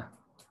he's like,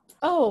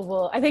 oh,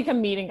 well, I think a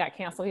meeting got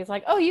canceled. He's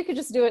like, oh, you could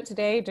just do it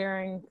today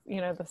during,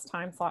 you know, this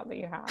time slot that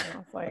you have. And I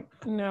was like,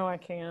 no, I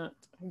can't.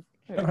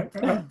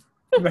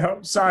 No,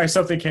 sorry,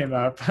 something came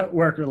up,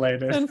 work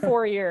related. In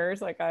 4 years,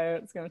 like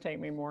it's going to take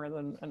me more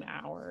than an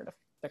hour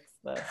to fix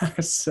this.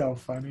 It's so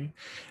funny.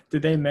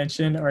 Did they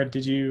mention, or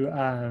did you,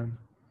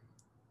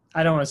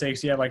 I don't want to say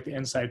because you have like the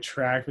inside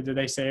track, but did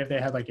they say if they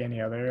had like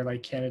any other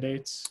like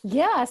candidates?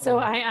 Yeah, so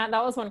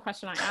that was one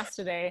question I asked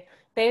today.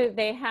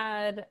 They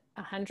had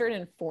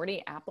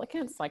 140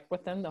 applicants like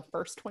within the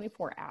first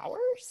 24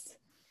 hours.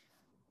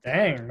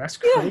 Dang, that's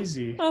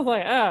crazy. I was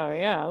like, oh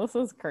yeah, this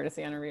is a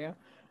courtesy interview.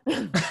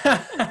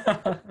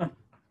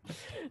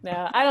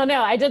 No, I don't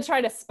know. I did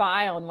try to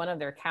spy on one of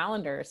their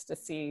calendars to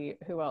see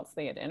who else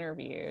they had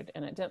interviewed,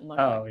 and it didn't look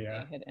like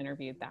they had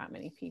interviewed that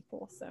many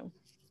people. So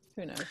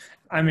who knows?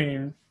 I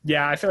mean,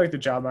 yeah, I feel like the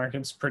job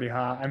market's pretty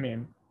hot. I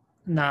mean,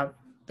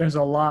 there's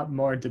a lot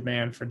more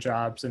demand for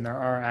jobs than there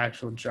are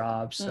actual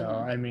jobs. So,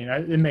 I mean,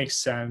 it makes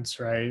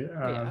sense, right?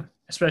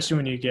 Especially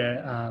when you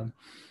get,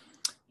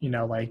 you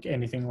know, like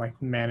anything like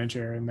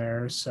manager in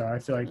there. So I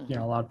feel like, you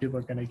know, a lot of people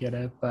are going to get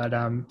it. But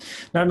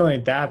not only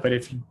that, but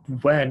if you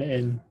went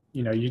and,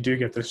 you know, you do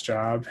get this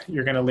job,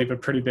 you're going to leave a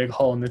pretty big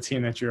hole in the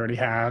team that you already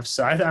have.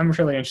 So I'm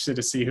really interested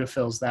to see who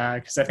fills that,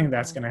 because I think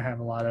that's going to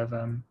have a lot of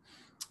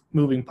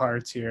moving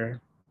parts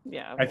here.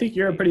 Yeah. I think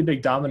you're a pretty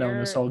big domino in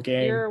this whole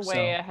game. You're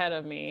way ahead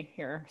of me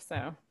here.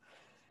 So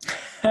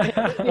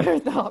your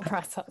thought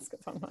process,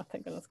 because I'm not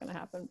thinking it's going to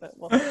happen, but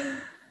we'll see.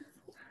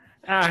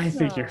 I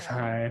think you're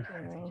fine.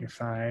 I think you're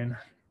fine.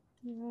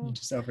 You're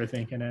just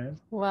overthinking it.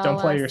 Well, don't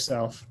play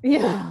yourself.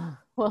 Yeah.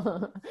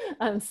 Well,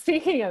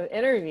 speaking of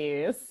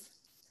interviews,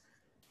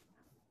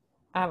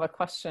 I have a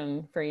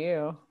question for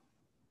you.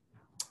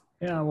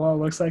 Yeah, well, it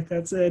looks like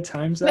that's it.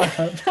 Time's up.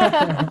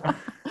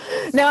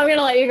 No, I'm going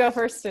to let you go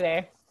first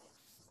today.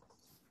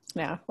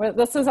 Yeah, well,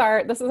 this is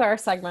our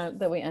segment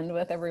that we end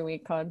with every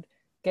week called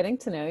Getting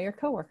to Know Your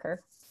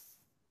Coworker.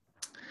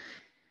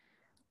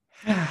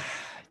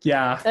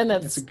 Yeah. And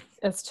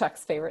it's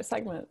Chuck's favorite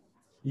segment.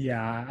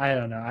 Yeah, I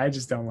don't know. I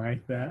just don't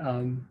like that.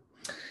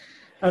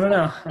 I don't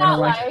know. I don't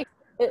like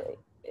it.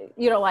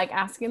 You don't like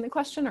asking the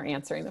question or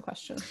answering the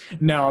question?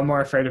 No, I'm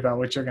more afraid about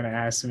what you're going to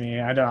ask me.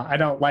 I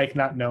don't like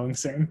not knowing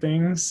certain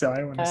things, so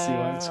I want to see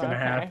what's going to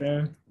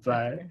happen.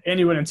 But and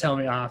you wouldn't tell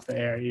me off the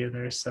air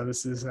either. So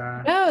this is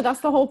no, that's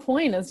the whole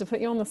point, is to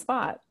put you on the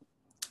spot.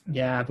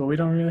 Yeah, but we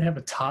don't really have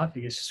a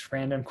topic. It's just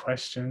random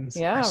questions.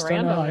 Yeah,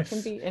 random. It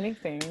can be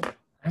anything.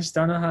 I just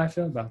don't know how I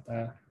feel about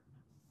that.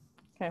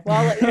 Okay, well,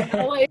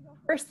 I'll let you go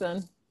first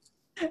then.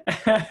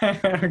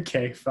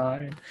 Okay,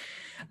 fine.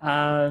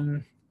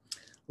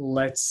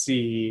 Let's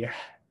see.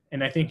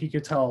 And I think you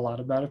could tell a lot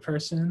about a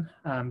person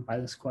by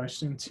this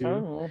question too.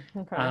 Oh,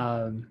 okay.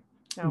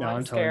 No,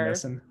 I'm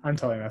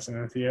totally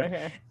messing with you.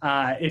 Okay.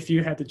 If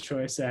you had the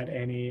choice at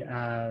any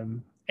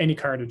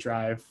car to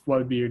drive, what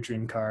would be your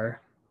dream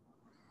car?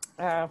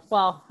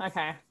 Well,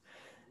 okay.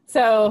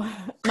 So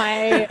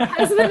my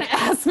husband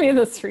asked me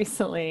this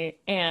recently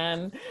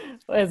and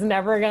was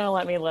never going to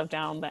let me live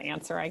down the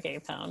answer I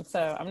gave him.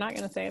 So I'm not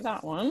going to say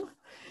that one.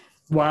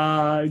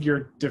 Wow,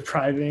 you're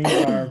depriving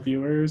our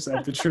viewers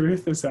of the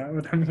truth. Is that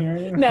what I'm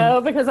hearing? No,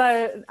 because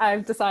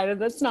I've decided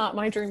that's not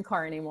my dream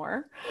car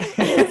anymore. So,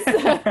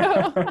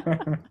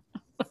 I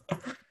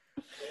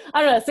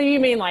don't know. So you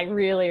mean like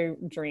really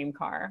dream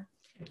car?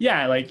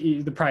 Yeah, like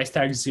the price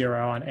tag's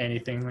zero on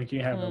anything. Like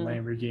you have a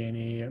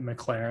Lamborghini, a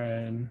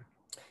McLaren.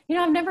 You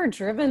know, I've never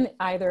driven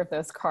either of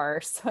those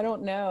cars, so I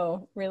don't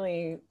know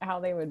really how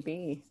they would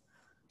be.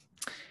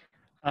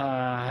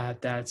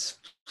 That's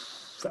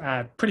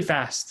pretty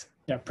fast.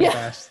 Yeah, pretty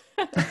fast.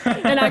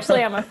 And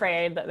actually, I'm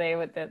afraid that they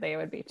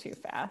would be too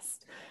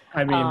fast.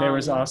 I mean, there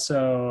was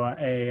also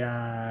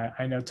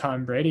I know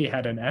Tom Brady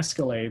had an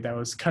Escalade that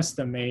was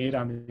custom made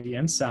on the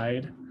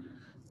inside.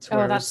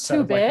 That's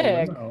too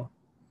big. Like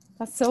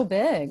that's so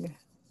big.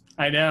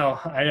 I know,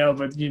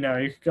 but you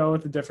could go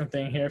with a different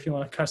thing here if you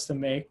want to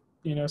custom make,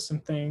 some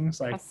things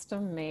like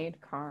custom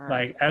made car.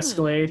 Like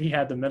Escalade, he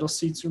had the middle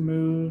seats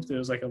removed. There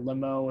was like a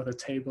limo with a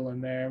table in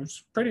there. It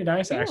was pretty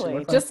nice, really?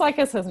 Actually. Just like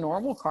as his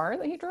normal car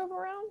that he drove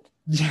around?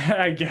 Yeah,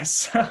 I guess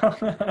so.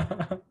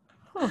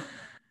 Huh.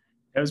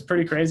 It was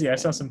pretty crazy. I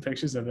saw some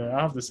pictures of it.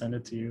 I'll have to send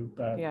it to you.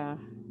 But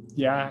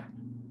yeah.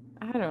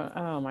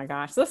 Oh my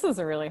gosh. This is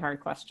a really hard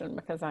question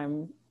because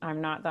I'm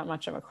not that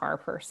much of a car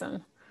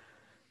person.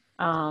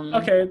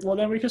 Okay, well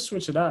then we could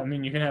switch it up. I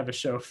mean, you can have a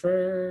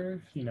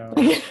chauffeur,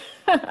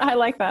 I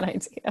like that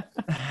idea.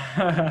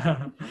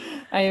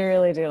 I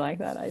really do like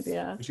that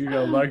idea. Would you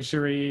go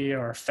luxury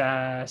or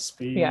fast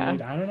speed? Yeah. I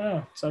don't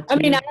know. It's up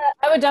to you.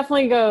 I would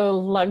definitely go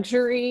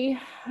luxury.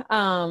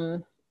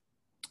 And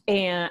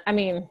I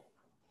mean,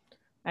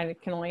 I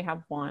can only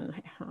have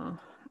one.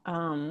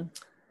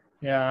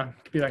 Yeah,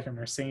 it could be like a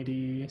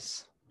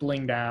Mercedes,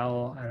 blinged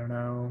out. I don't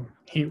know.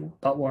 Heat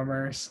butt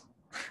warmers.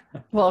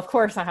 Well, of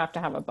course I have to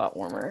have a butt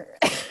warmer.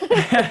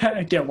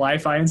 Get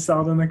Wi-Fi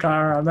installed in the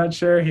car. I'm not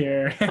sure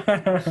here.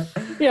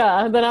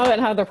 Yeah, then I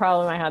wouldn't have the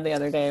problem I had the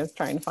other day. I was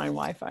trying to find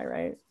Wi-Fi,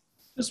 right?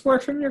 Just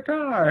work from your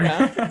car.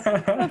 Yeah,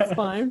 that's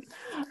fine.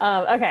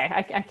 Okay,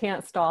 I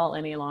can't stall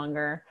any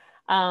longer.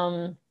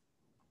 Yeah,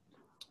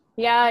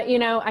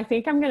 I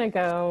think I'm going to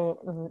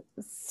go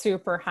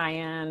super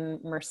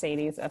high-end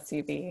Mercedes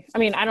SUV. I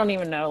mean, I don't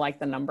even know like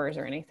the numbers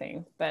or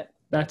anything, but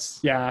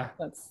That's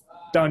That's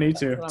don't need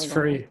to. It's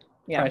free.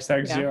 Yeah. Price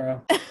tag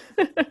 $0.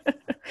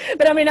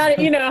 But I mean,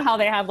 you know how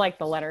they have like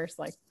the letters,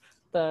 like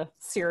the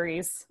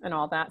series and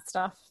all that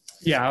stuff.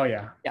 Yeah. Oh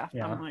yeah. Yeah.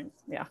 Yeah. I'm like,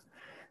 yeah.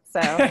 So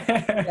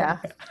yeah.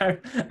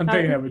 I'm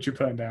picking up what you're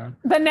putting down.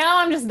 But now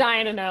I'm just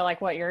dying to know like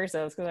what yours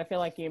is, because I feel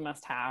like you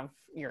must have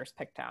yours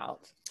picked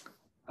out.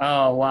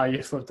 Oh wow,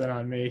 you flipped it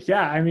on me.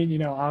 Yeah, I mean,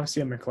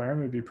 obviously a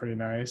McLaren would be pretty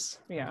nice.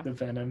 Yeah. The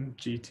Venom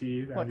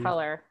GT. What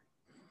color?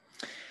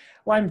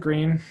 Lime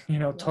green.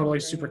 Totally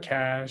green. Super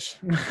cash.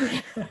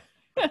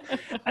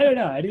 I don't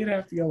know. I'd either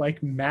have to go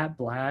like matte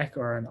black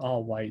or an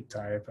all white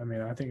type. I mean,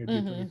 I think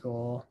it'd be pretty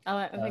cool.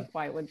 I think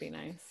white would be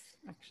nice,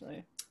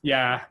 actually.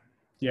 Yeah.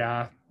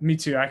 Yeah, me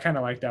too. I kind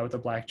of like that with the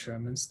black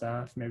trim and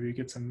stuff. Maybe you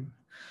get some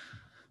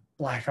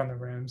black on the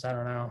rims. I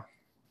don't know.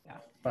 Yeah,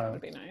 but that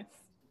would be nice.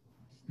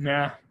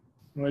 Yeah,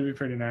 it would be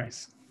pretty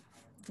nice.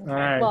 Okay. All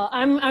right. Well,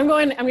 I'm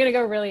gonna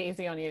go really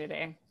easy on you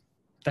today.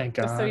 Thank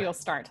God. Just so you'll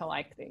start to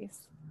like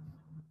these.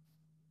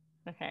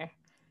 Okay.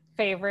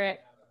 Favorite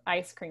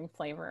ice cream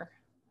flavor?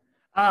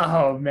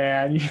 Oh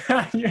man,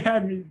 you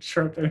had me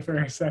tripping for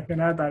a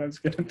second. I thought it was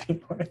gonna be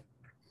like,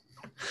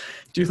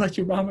 do you like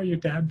your mom or your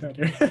dad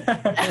better?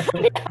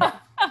 Yeah.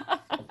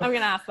 I'm gonna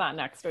ask that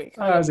next week.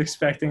 I was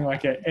expecting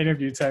like an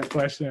interview type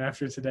question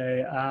after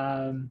today.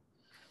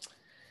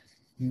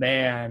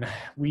 Man,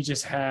 we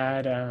just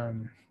had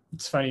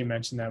it's funny you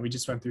mentioned that. We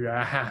just went through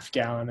a half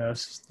gallon of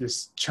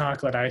this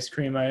chocolate ice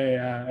cream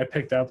I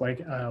picked up like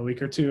a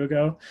week or two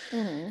ago.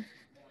 Mm-hmm.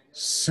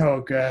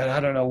 So good.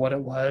 I don't know what it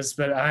was,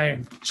 but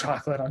I'm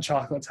chocolate on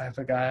chocolate type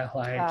of guy.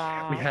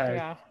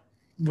 Like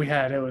we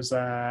had it was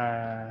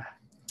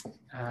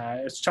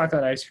it's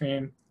chocolate ice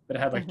cream, but it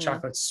had like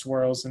chocolate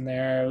swirls in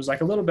there. It was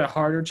like a little bit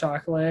harder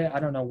chocolate. I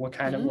don't know what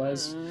kind it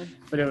was,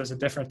 but it was a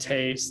different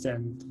taste.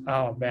 And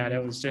oh man,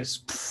 it was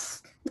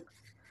just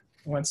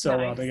went so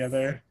well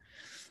together.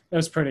 It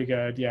was pretty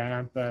good,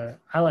 yeah. But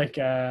I like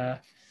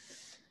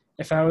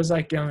if I was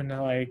like going to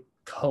like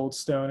Cold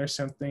Stone or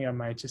something, I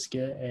might just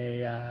get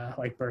a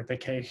like birthday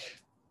cake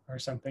or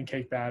something,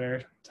 cake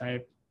batter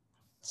type.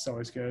 It's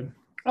always good.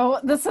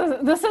 Oh, this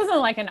isn't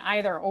like an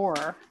either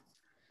or.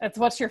 It's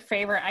what's your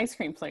favorite ice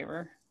cream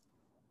flavor?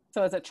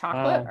 So is it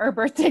chocolate or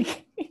birthday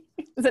cake?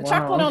 Is it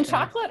chocolate on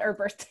chocolate or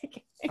birthday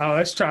cake? Oh,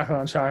 it's chocolate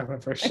on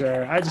chocolate for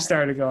sure. I just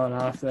started going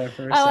off there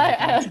for a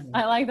second.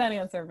 I like that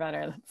answer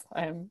better. That's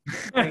why I'm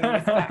bringing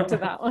us back to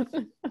that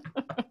one.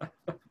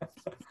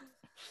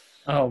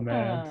 Oh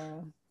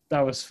man,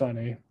 that was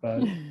funny,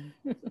 but.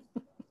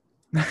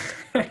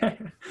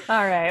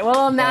 All right. Well,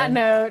 on that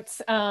note,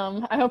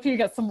 I hope you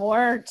get some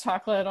more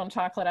chocolate on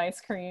chocolate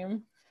ice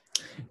cream.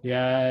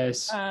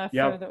 Yes.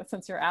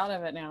 Since you're out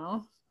of it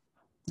now.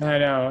 I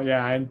know.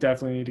 Yeah, I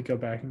definitely need to go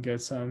back and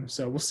get some.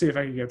 So we'll see if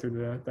I can get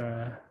through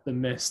the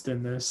mist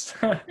in this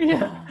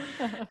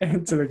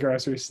into the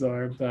grocery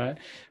store. But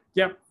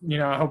yep,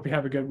 I hope you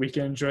have a good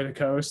weekend. Enjoy the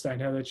coast. I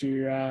know that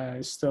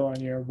you're still on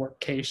your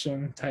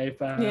workcation type.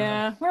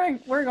 Yeah,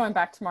 we're going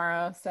back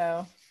tomorrow,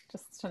 so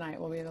just tonight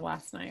will be the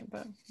last night,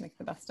 but make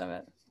the best of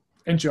it.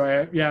 Enjoy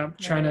it. Yeah,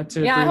 try not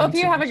to. Yeah, I hope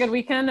you have a good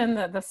weekend and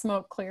the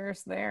smoke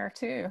clears there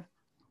too.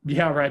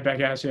 Yeah, right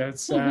back at you.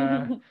 It's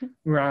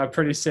we're on a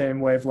pretty same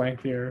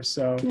wavelength here.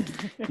 So,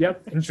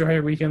 yep. Enjoy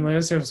your weekend,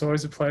 Liz. It was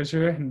always a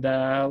pleasure, and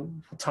we'll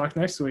talk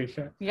next week.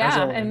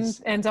 Yeah,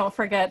 and don't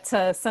forget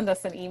to send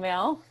us an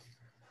email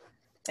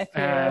if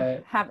you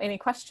have any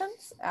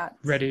questions at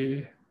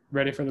ready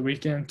for the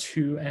weekend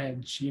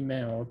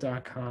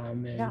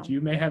 2@gmail.com, and you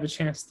may have a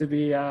chance to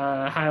be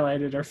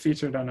highlighted or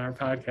featured on our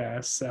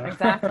podcast. So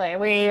exactly,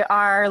 we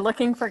are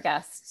looking for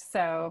guests.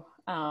 So.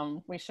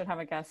 We should have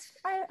a guest,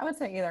 I would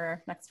say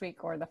either next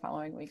week or the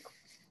following week.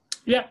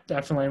 Yeah,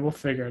 definitely. We'll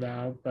figure it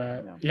out.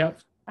 But yep,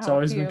 it's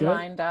always been good.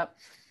 Lined up.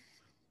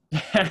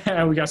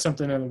 Yeah, we got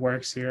something in the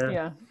works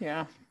here.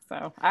 Yeah.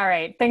 So, all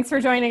right. Thanks for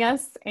joining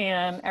us,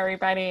 and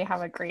everybody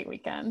have a great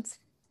weekend.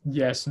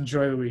 Yes,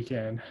 enjoy the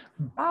weekend.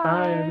 Bye,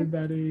 Bye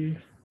everybody.